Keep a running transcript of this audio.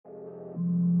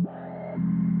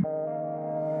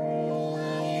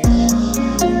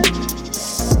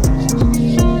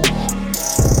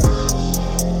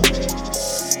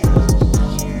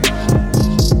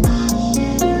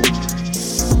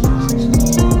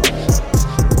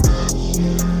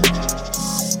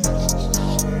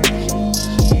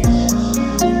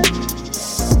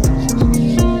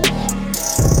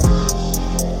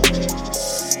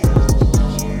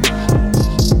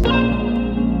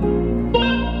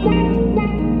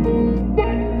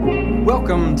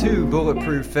Welcome to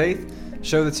Bulletproof Faith, a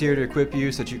show that's here to equip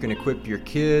you so that you can equip your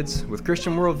kids with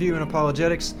Christian worldview and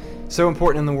apologetics. So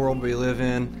important in the world we live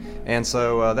in, and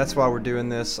so that's why we're doing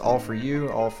this all for you,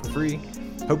 all for free.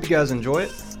 Hope you guys enjoy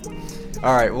it.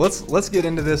 All right, well, let's get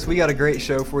into this. We got a great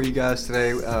show for you guys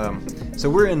today. So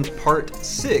we're in part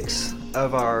 6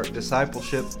 of our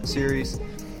Discipleship series,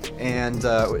 and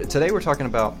today we're talking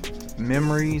about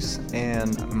memories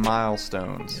and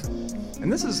milestones.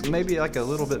 And this is maybe like a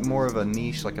little bit more of a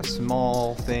niche, like a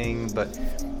small thing, but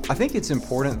I think it's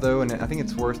important though, and I think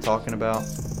it's worth talking about.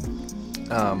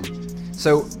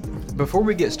 So before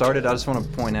we get started, I just want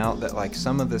to point out that like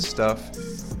some of this stuff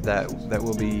that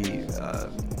we'll be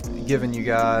giving you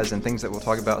guys and things that we'll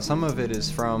talk about, some of it is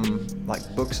from like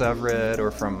books I've read or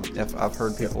from if I've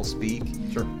heard people speak.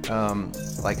 Sure.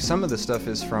 Like some of the stuff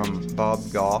is from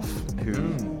Bob Goff,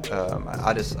 who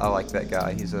I like that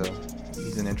guy.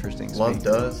 He's an interesting speaker. Love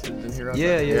Does. Didn't hear about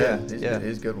that? Yeah.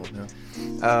 He's a good one.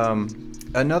 Yeah.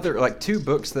 Another, like 2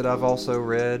 books that I've also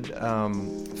read,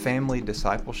 Family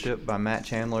Discipleship by Matt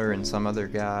Chandler and some other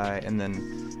guy, and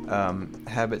then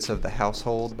Habits of the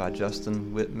Household by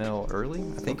Justin Whitmel Early,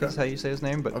 I think is how you say his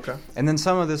name. But okay. And then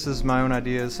some of this is my own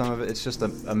ideas, some of it's just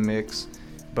a mix,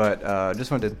 but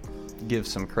just wanted to give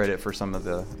some credit for some of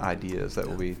the ideas that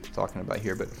we'll be talking about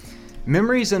here. But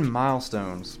memories and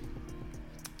milestones.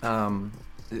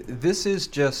 This is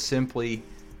just simply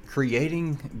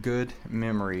creating good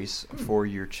memories for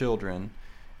your children,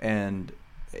 and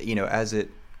as it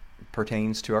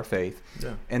pertains to our faith,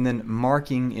 and then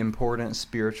marking important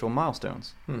spiritual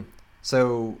milestones.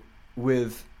 So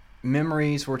with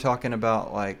memories, we're talking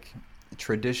about like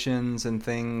traditions and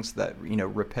things that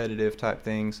repetitive type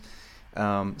things.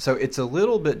 So it's a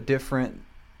little bit different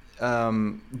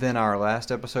than our last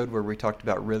episode where we talked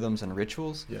about rhythms and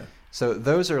rituals. Yeah. So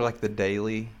those are like the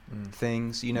daily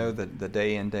things, the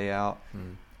day in, day out.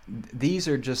 These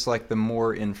are just like the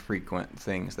more infrequent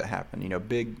things that happen,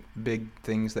 big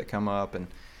things that come up. And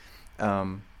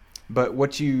but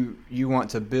what you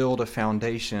want to build a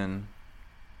foundation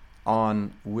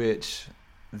on which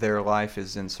their life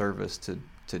is in service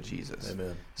to Jesus.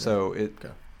 Amen. So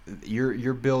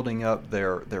you're building up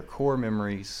their core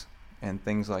memories and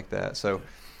things like that. So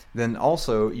then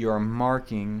also you are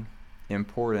marking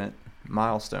important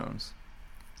milestones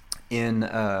in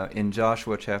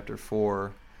Joshua chapter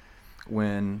 4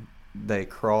 when they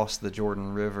cross the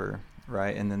Jordan River,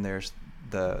 right? And then there's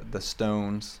the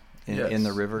stones in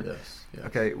the river. Yes.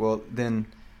 Okay, well then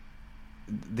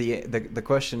the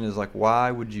question is like,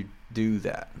 why would you do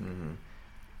that?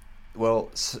 Well,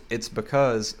 it's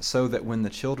because so that when the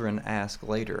children ask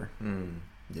later,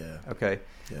 okay,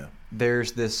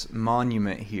 there's this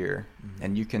monument here,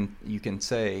 and you can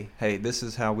say, hey, this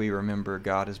is how we remember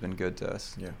God has been good to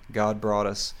us. God brought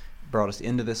us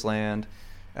into this land.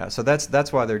 So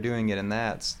that's why they're doing it in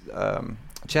that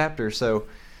chapter. So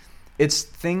it's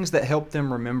things that help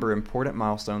them remember important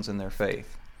milestones in their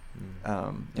faith,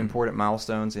 important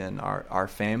milestones in our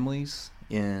families,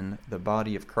 in the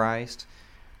body of Christ,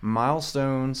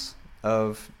 milestones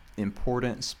of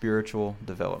important spiritual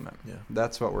development.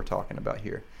 That's what we're talking about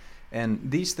here. And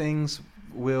these things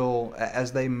will,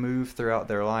 as they move throughout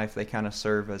their life, they kind of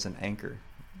serve as an anchor.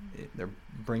 They're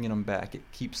bringing them back. It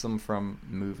keeps them from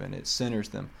moving. It centers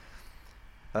them.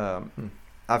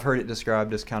 I've heard it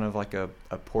described as kind of like a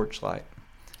porch light.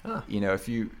 If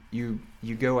you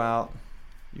go out,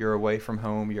 you're away from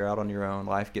home, you're out on your own,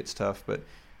 life gets tough, but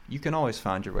you can always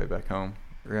find your way back home,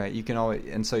 right? You can always,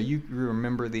 and so you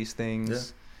remember these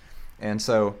things. And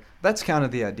so that's kind of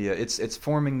the idea. It's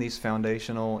forming these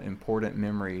foundational, important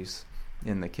memories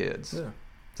in the kids. Does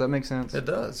that make sense? It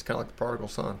does. It's kind of like the prodigal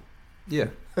son. Yeah.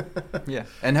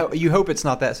 And you hope it's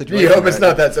not that situation. You hope it's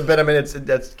not that. But I mean,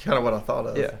 that's kind of what I thought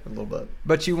of a little bit.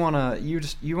 But you wanna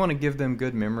give them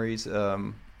good memories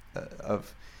of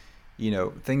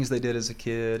things they did as a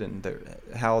kid and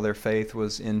how their faith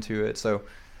was into it. So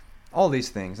all these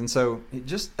things. And so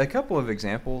just a couple of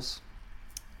examples.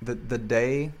 The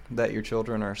day that your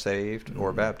children are saved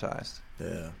or baptized,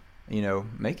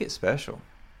 make it special.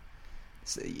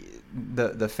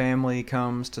 The family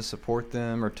comes to support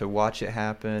them or to watch it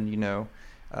happen.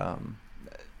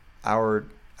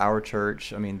 Our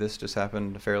church, I mean, this just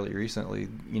happened fairly recently,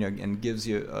 and gives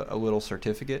you a little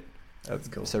certificate. That's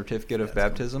cool. Certificate of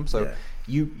baptism. Cool. So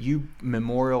you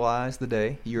memorialize the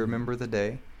day, you remember the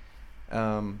day,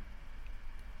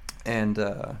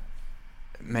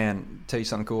 man, tell you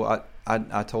something cool.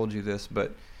 I told you this,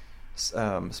 but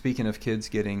speaking of kids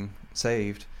getting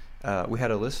saved, we had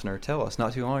a listener tell us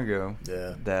not too long ago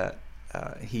that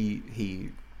he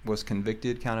was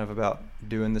convicted kind of about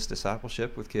doing this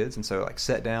discipleship with kids, and so like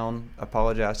sat down,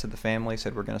 apologized to the family,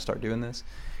 said we're going to start doing this,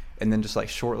 and then just like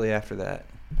shortly after that,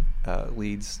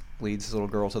 leads his little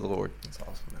girl to the Lord. That's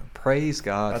awesome, man. Praise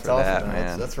God That's for awesome, that, man.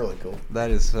 man. That's really cool.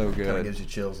 That is so good. Kind of gives you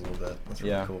chills a little bit. That's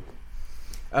really cool.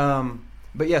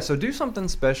 But yeah, so do something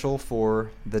special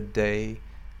for the day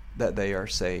that they are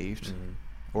saved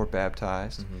or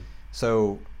baptized.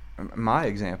 So my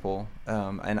example,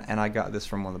 and I got this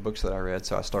from one of the books that I read,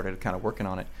 so I started kind of working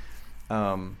on it.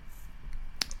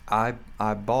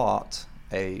 I bought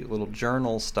a little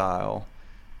journal style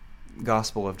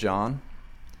Gospel of John,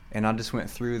 and I just went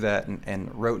through that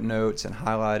and wrote notes and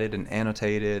highlighted and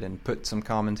annotated and put some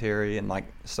commentary and like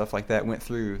stuff like that. Went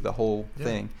through the whole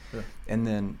thing, and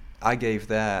then I gave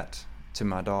that to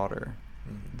my daughter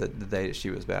the day that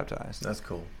she was baptized. That's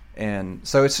cool. And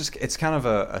so it's kind of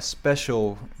a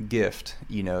special gift,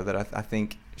 that I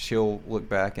think she'll look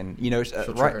back and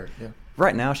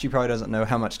right now she probably doesn't know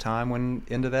how much time went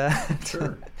into that.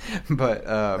 Sure. But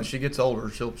as she gets older,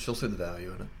 she'll see the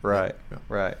value in it.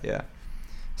 Right. Yeah.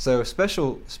 So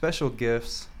special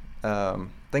gifts,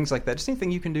 things like that. Just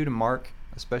anything you can do to mark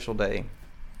a special day.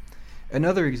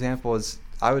 Another example is,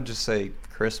 I would just say,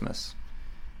 Christmas.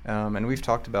 And we've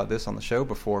talked about this on the show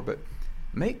before, but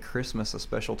make Christmas a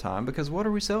special time, because what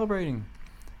are we celebrating?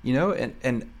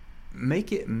 And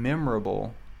make it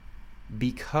memorable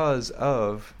because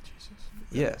of Jesus.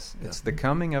 Yes, it's the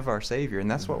coming of our Savior, and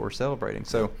that's what we're celebrating.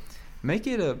 So make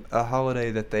it a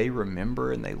holiday that they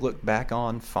remember and they look back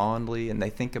on fondly, and they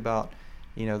think about,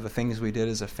 the things we did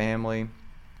as a family.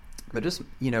 But just,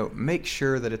 make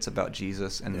sure that it's about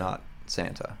Jesus and not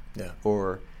Santa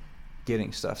or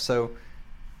getting stuff. So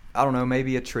I don't know,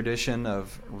 maybe a tradition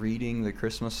of reading the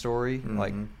Christmas story,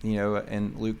 like,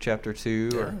 in Luke chapter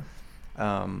 2,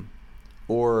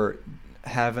 or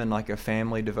having like a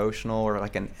family devotional, or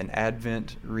like an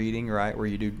Advent reading, right, where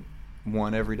you do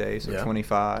one every day, so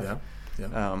 25.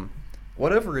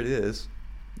 Whatever it is,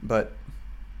 but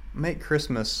make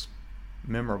Christmas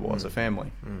memorable as a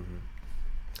family.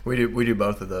 We do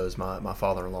both of those. My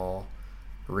father-in-law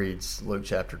reads Luke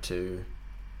chapter 2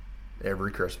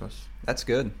 every Christmas. That's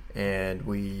good. And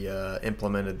we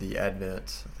implemented the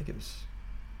Advent, I think it was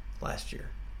last year.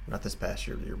 Not this past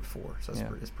year, the year before. So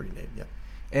it's pretty neat,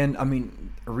 And, I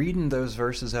mean, reading those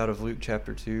verses out of Luke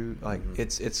chapter 2, like,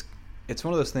 it's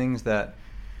one of those things that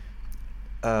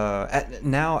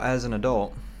now as an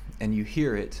adult, and you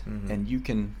hear it, and you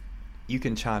can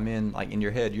chime in, like, in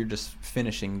your head, you're just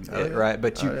finishing it, right?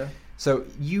 But so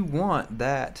you want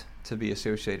that to be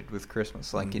associated with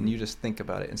Christmas, like, and you just think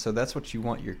about it. And so that's what you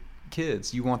want your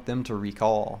kids. You want them to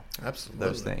recall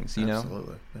those things,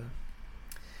 Absolutely,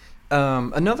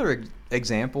 Another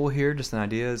example here, just an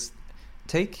idea, is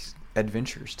take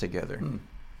adventures together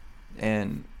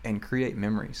and create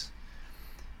memories.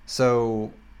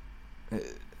 So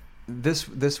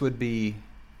this would be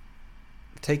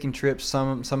taking trips,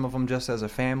 some of them just as a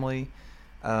family.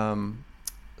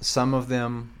 Some of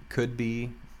them could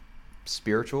be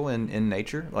spiritual in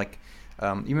nature. Like,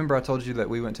 you remember I told you that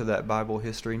we went to that Bible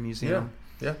history museum?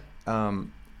 Yeah.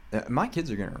 My kids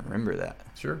are going to remember that.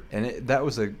 Sure. And that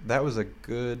was a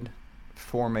good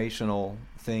formational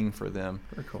thing for them.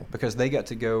 Very cool. Because they got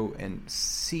to go and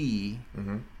see,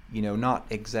 not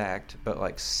exact, but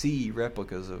like see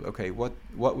replicas of, okay, what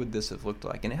would this have looked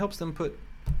like? And it helps them put,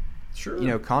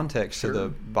 context to the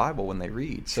Bible when they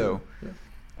read. Sure.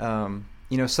 So,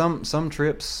 some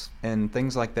trips and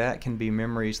things like that can be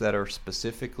memories that are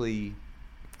specifically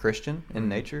Christian in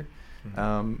nature.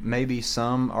 Maybe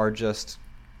some are just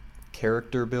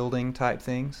character building type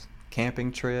things,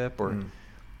 camping trip or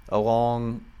a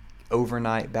long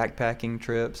overnight backpacking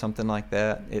trip, something like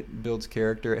that. It builds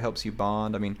character. It helps you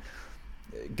bond. I mean,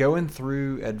 going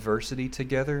through adversity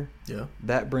together,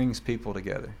 that brings people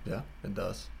together. Yeah, it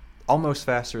does. Almost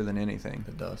faster than anything.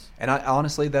 It does. And I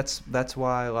honestly, that's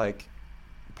why, like,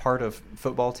 part of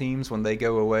football teams, when they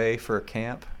go away for a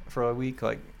camp for a week,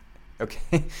 like,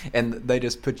 okay, and they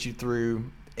just put you through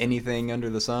anything under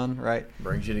the sun, right?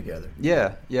 Brings you together.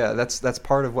 Yeah, that's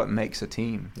part of what makes a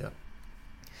team. Yeah.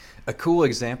 A cool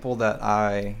example that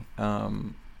I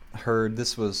heard,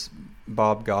 this was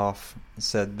Bob Goff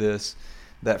said this,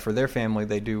 that for their family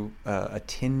they do a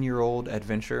 10-year-old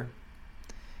adventure.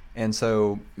 And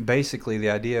so basically the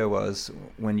idea was,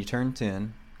 when you turn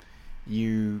 10,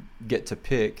 you get to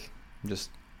pick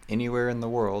just anywhere in the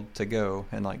world to go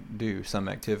and like do some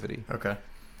activity. Okay.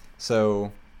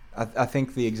 So I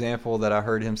think the example that I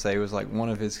heard him say was like, one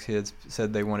of his kids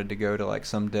said they wanted to go to like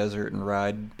some desert and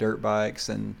ride dirt bikes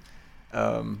and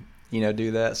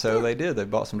do that. So they did. They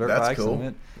bought some dirt bikes cool. and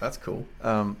went. That's cool.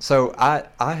 So I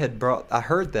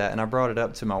heard that, and I brought it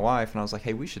up to my wife, and I was like,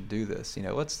 hey, we should do this.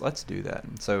 Let's do that.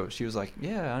 And so she was like,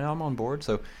 yeah, I'm on board.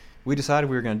 So we decided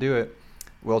we were going to do it.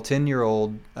 Well,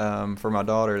 10-year-old for my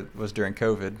daughter was during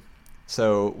COVID,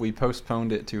 so we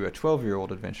postponed it to a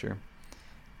 12-year-old adventure,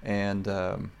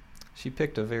 and she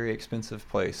picked a very expensive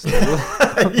place. You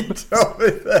told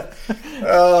me that.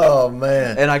 Oh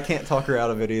man! And I can't talk her out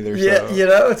of it either. Yeah,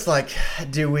 so. It's like,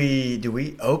 do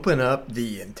we open up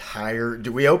the entire?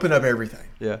 Do we open up everything?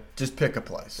 Yeah. Just pick a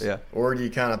place. Yeah. Or do you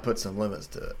kind of put some limits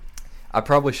to it? I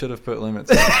probably should have put limits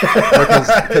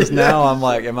because now I'm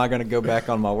like, am I going to go back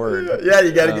on my word? Yeah,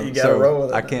 you got to roll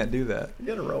with it. I can't do that. You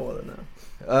got to roll with it now.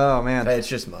 Oh man! Hey, it's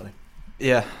just money.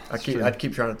 Yeah, I'd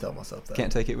keep trying to tell myself that.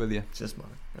 Can't take it with you. It's just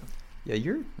money. Yeah,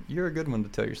 you're a good one to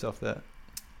tell yourself that.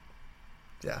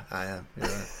 Yeah, I am. You're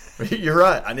right. You're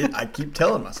right. I keep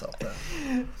telling myself that.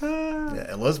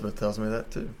 Yeah, Elizabeth tells me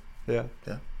that too. Yeah.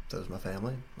 Yeah. So does my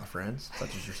family, my friends,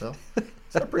 such as yourself.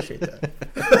 So I appreciate that.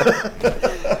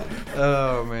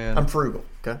 Oh man. I'm frugal.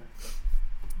 Okay.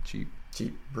 Cheap,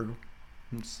 frugal.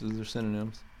 Those are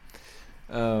synonyms.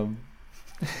 I'll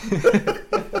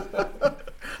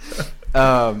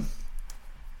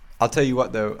tell you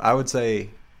what though. I would say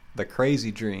the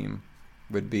crazy dream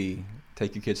would be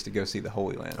take your kids to go see the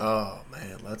Holy Land. Oh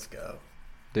man, let's go,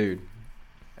 dude.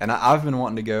 And I've been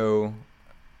wanting to go.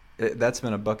 That's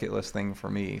been a bucket list thing for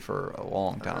me for a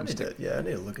long time. I need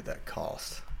to look at that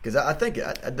cost because I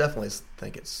definitely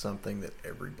think it's something that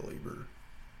every believer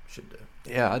should do.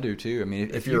 Yeah, I do too. I mean,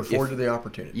 if you're afforded the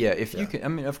opportunity. Yeah, you can. I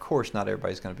mean, of course, not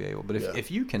everybody's going to be able, but if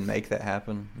you can make that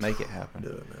happen, make it happen. Do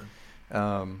it,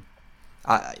 man.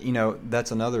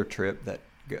 That's another trip that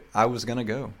I was going to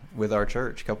go with our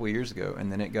church a couple of years ago,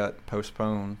 and then it got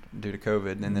postponed due to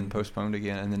COVID, and then postponed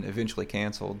again, and then eventually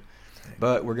canceled. Dang.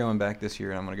 But we're going back this year,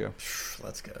 and I'm going to go.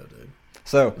 Let's go, dude.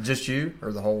 So just you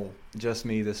or the whole? Just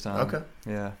me this time. Okay.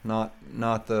 Yeah, not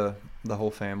the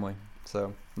whole family.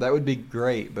 So that would be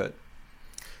great, but.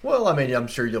 Well, I mean, I'm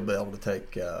sure you'll be able to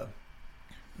take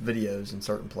videos in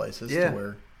certain places to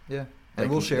where. Yeah, and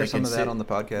we'll share some of that on the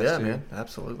podcast. Yeah, too. man,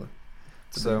 absolutely.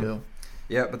 It's a big deal.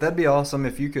 Yeah, but that'd be awesome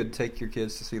if you could take your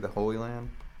kids to see the Holy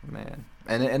Land, man.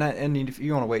 And if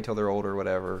you want to wait till they're older or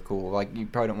whatever, cool. Like you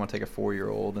probably don't want to take a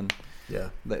 4-year-old and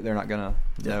they're not gonna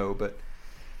know. But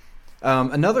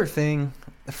another thing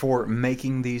for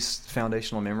making these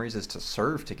foundational memories is to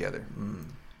serve together.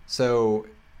 So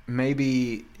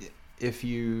maybe if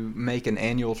you make an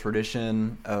annual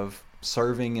tradition of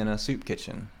serving in a soup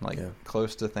kitchen, like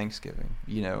close to Thanksgiving,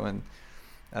 and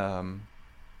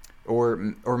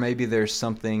or maybe there's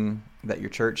something that your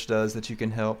church does that you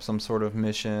can help, some sort of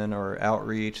mission or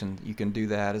outreach, and you can do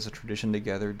that as a tradition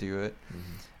together. Do it.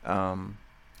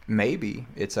 Maybe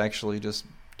it's actually just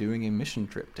doing a mission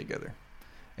trip together.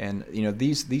 And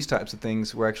these types of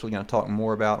things we're actually going to talk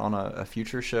more about on a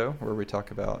future show where we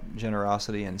talk about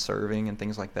generosity and serving and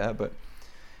things like that. But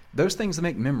those things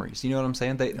make memories. You know what I'm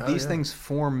saying? These things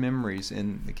form memories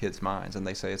in the kids' minds, and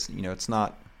they say it's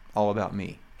not all about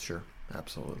me. Sure,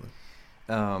 absolutely.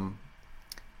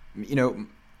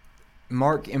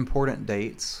 Mark important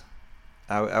dates.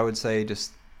 I would say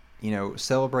just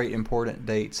celebrate important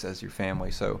dates as your family.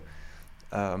 So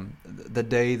the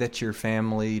day that your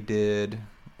family did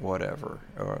whatever,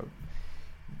 or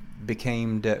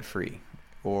became debt free,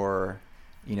 or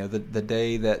the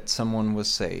day that someone was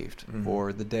saved,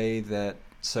 or the day that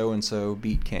so and so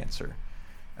beat cancer,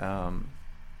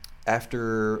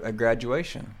 after a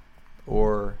graduation,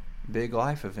 or big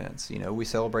life events. We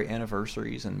celebrate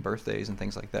anniversaries and birthdays and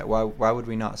things like that. Why would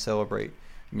we not celebrate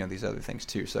these other things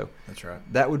too? So that's right.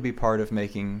 That would be part of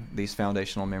making these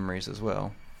foundational memories as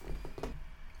well.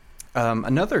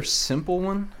 Another simple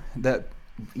one that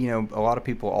a lot of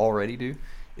people already do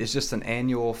is just an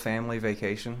annual family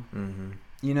vacation.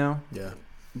 Yeah,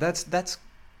 that's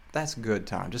good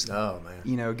time. Just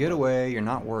get away. You're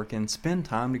not working. Spend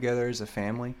time together as a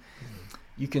family.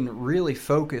 You can really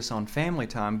focus on family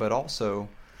time, but also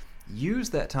use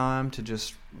that time to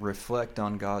just reflect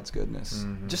on God's goodness.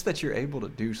 Just that you're able to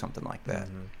do something like that.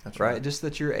 That's right. Just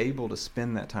that you're able to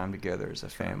spend that time together as a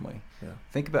family. Yeah.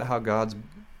 Think about how God's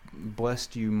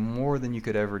blessed you more than you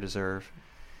could ever deserve,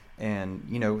 and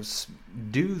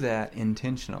do that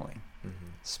intentionally.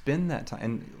 Spend that time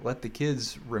and let the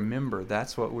kids remember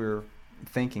that's what we're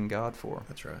thanking God for.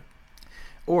 That's right.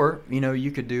 Or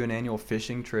you could do an annual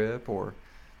fishing trip, or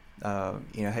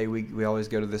hey, we always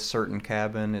go to this certain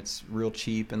cabin, it's real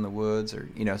cheap in the woods, or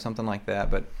something like that.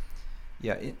 But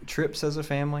trips as a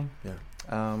family. Yeah.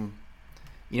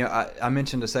 I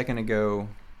mentioned a second ago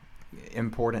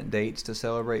important dates to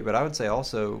celebrate, but I would say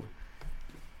also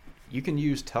you can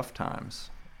use tough times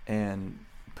and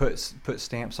put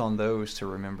stamps on those to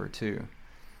remember too.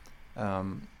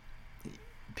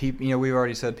 People, we've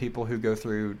already said people who go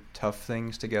through tough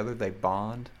things together, they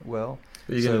bond well.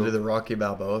 Are you going to do the Rocky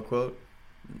Balboa quote?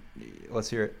 Let's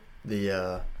hear it.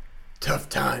 The tough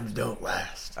times don't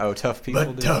last. Oh, tough people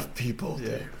but do. Tough people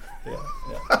do.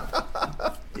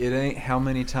 Yeah. It ain't how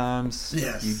many times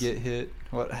you get hit.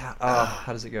 How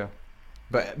does it go?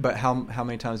 But how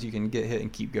many times you can get hit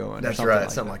and keep going? That's or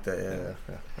right. something Like that.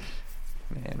 Yeah.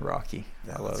 Man, Rocky.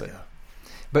 Yeah, I love it. Go.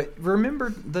 But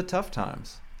remember the tough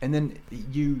times. And then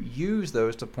you use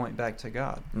those to point back to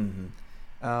God.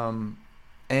 Mm-hmm.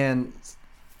 And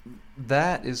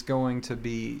that's going to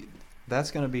be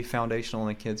foundational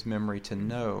in a kid's memory to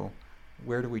know,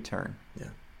 where do we turn? Yeah.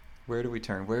 Where do we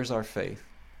turn? Where's our faith?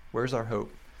 Where's our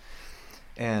hope?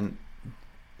 And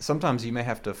sometimes you may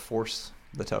have to force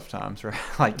the tough times, right?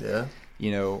 Like,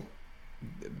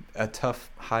 a tough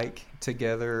hike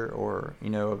together, or,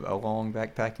 a long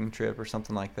backpacking trip or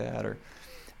something like that.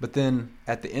 But then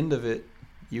at the end of it,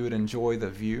 you would enjoy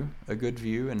the view, a good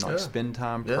view, and spend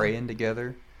time praying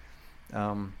together.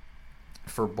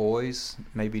 For boys,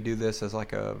 maybe do this as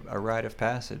like a rite of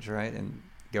passage, right? And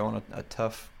go on a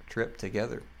tough trip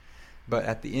together. But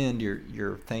at the end,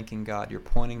 you're thanking God. You're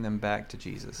pointing them back to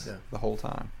Jesus the whole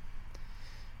time.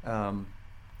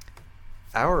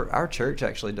 Our church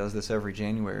actually does this every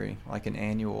January, like an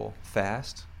annual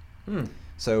fast.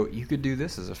 So you could do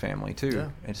this as a family too. Yeah.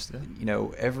 It's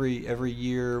every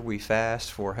year we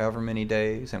fast for however many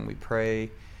days, and we pray,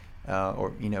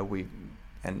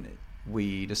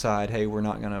 we decide, hey, we're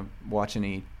not going to watch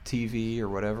any TV or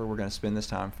whatever. We're going to spend this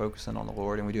time focusing on the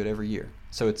Lord, and we do it every year.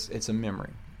 So it's a memory.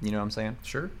 You know what I'm saying?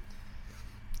 Sure.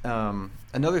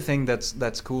 Another thing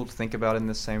that's cool to think about in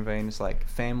this same vein is like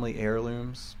family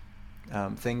heirlooms,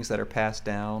 things that are passed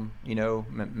down,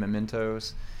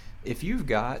 mementos. If you've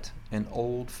got an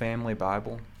old family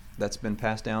Bible that's been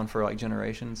passed down for like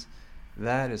generations,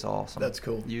 that is awesome. That's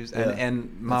cool.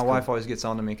 And my wife always gets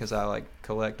on to me because I like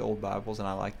collect old Bibles, and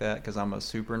I like that because I'm a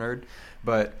super nerd.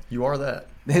 But you are that.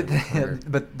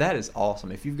 But that is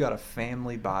awesome. If you've got a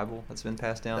family Bible that's been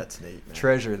passed down, that's neat, man.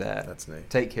 Treasure that. That's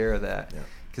neat. Take care of that.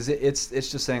 Because it's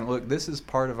just saying, look, this is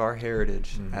part of our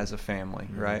heritage as a family,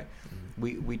 right?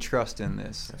 Mm-hmm. We trust in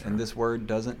this, that's and right. this word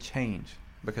doesn't change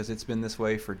because it's been this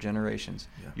way for generations.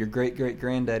 Yeah. Your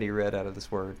great-great-granddaddy read out of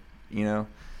this word,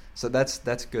 So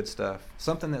that's good stuff.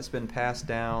 Something that's been passed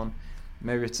down.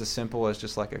 Maybe it's as simple as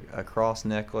just like a cross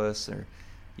necklace, or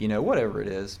whatever it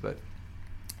is. But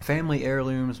family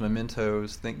heirlooms,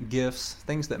 mementos, gifts,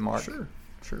 things that mark.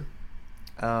 Sure.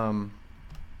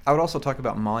 I would also talk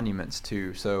about monuments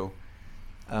too. So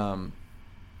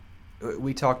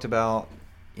we talked about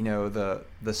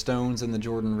the stones in the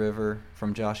Jordan River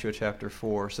from Joshua chapter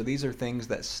 4. So these are things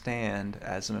that stand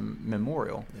as a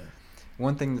memorial. Yeah.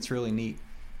 One thing that's really neat,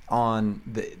 on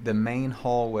the main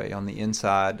hallway on the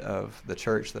inside of the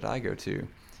church that I go to,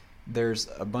 there's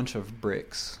a bunch of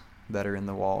bricks that are in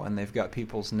the wall, and they've got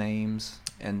people's names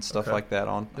and stuff like that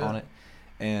on it.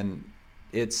 And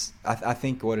it's I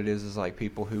think what it is like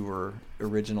people who were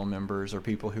original members, or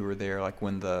people who were there like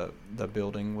when the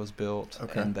building was built,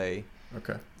 and they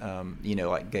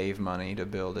like gave money to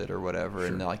build it or whatever,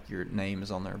 and like your name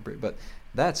is on their brick. But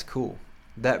that's cool.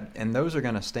 And those are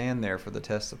going to stand there for the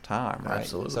test of time, right?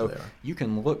 Absolutely. So you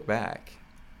can look back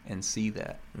and see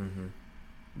that. Mm-hmm.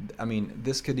 I mean,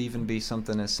 this could even be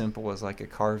something as simple as like a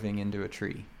carving into a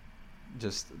tree,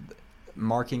 just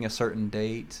marking a certain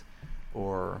date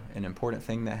or an important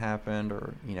thing that happened,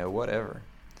 or whatever.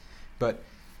 But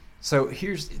so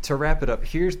to wrap it up,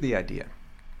 here's the idea.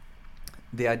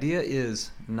 The idea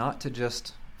is not to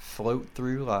just float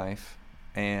through life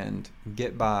and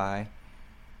get by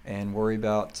and worry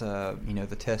about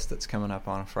the test that's coming up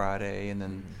on a Friday, and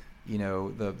then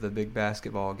the big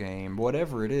basketball game,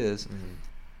 whatever it is.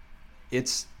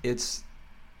 It's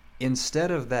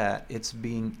instead of that, it's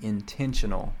being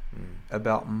intentional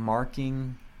about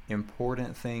marking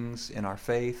important things in our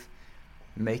faith,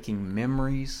 making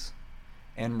memories,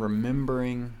 and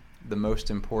remembering the most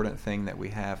important thing that we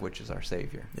have, which is our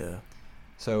Savior. Yeah.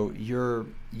 So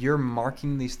you're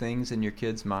marking these things in your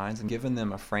kids' minds and giving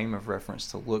them a frame of reference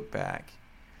to look back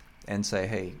and say,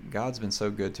 hey, God's been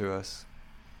so good to us.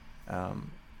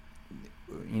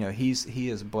 He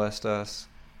has blessed us,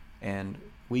 and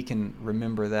we can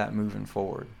remember that moving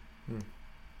forward.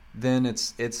 Then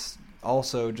it's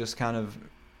also just kind of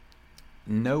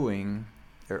knowing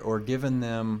or giving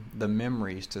them the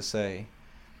memories to say,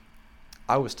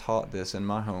 I was taught this in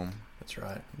my home. That's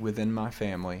right. Within my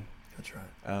family. That's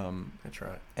right. That's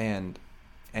right.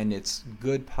 And it's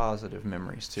good positive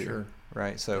memories too. Sure.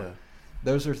 Right. So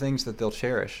those are things that they'll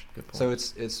cherish. Good point. So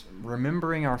it's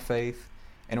remembering our faith,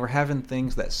 and we're having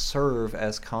things that serve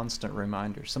as constant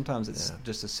reminders. Sometimes it's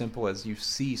just as simple as you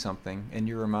see something and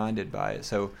you're reminded by it.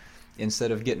 So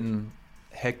instead of getting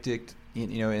hectic,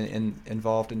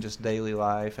 involved in just daily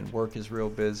life, and work is real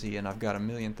busy and I've got a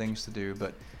million things to do,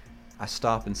 but I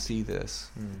stop and see this,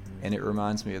 and it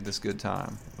reminds me of this good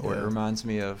time, or it reminds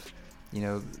me of,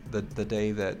 the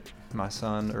day that my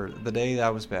son, or the day that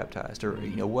I was baptized, or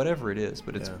whatever it is.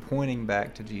 But it's pointing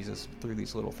back to Jesus through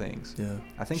these little things. Yeah,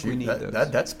 I think we need those.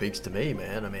 That speaks to me,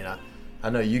 man. I mean, I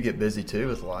know you get busy too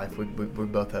with life. We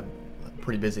both have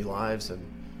pretty busy lives, and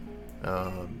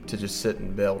to just sit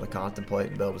and be able to contemplate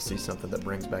and be able to see something that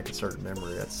brings back a certain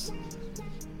memory,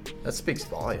 that speaks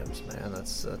volumes, man.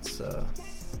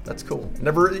 That's cool.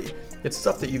 It's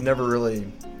stuff that you've never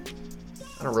really,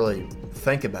 I don't really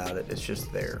think about it. It's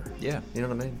just there. Yeah. You know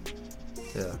what I mean?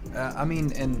 Yeah.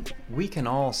 And we can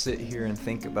all sit here and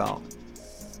think about,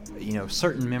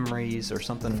 certain memories or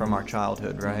something from our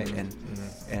childhood, right?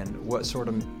 And what sort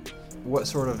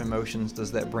of emotions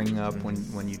does that bring up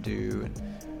when you do?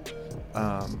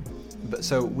 But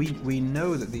so we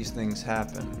know that these things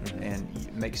happen, and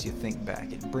it makes you think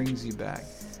back. It brings you back.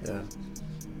 Yeah.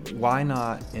 Why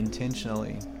not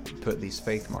intentionally put these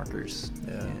faith markers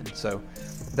in? So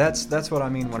that's what I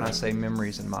mean when I say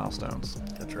memories and milestones.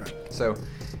 That's right. So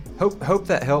hope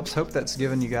that helps. Hope that's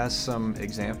given you guys some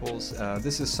examples.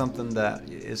 This is something that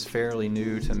is fairly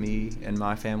new to me and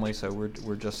my family, so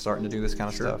we're just starting to do this kind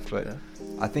of stuff. But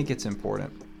I think it's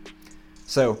important.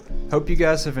 So hope you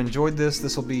guys have enjoyed this.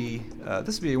 This will be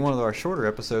one of our shorter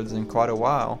episodes in quite a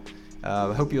while.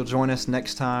 Hope you'll join us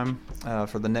next time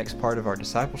for the next part of our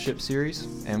discipleship series,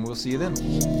 and we'll see you then.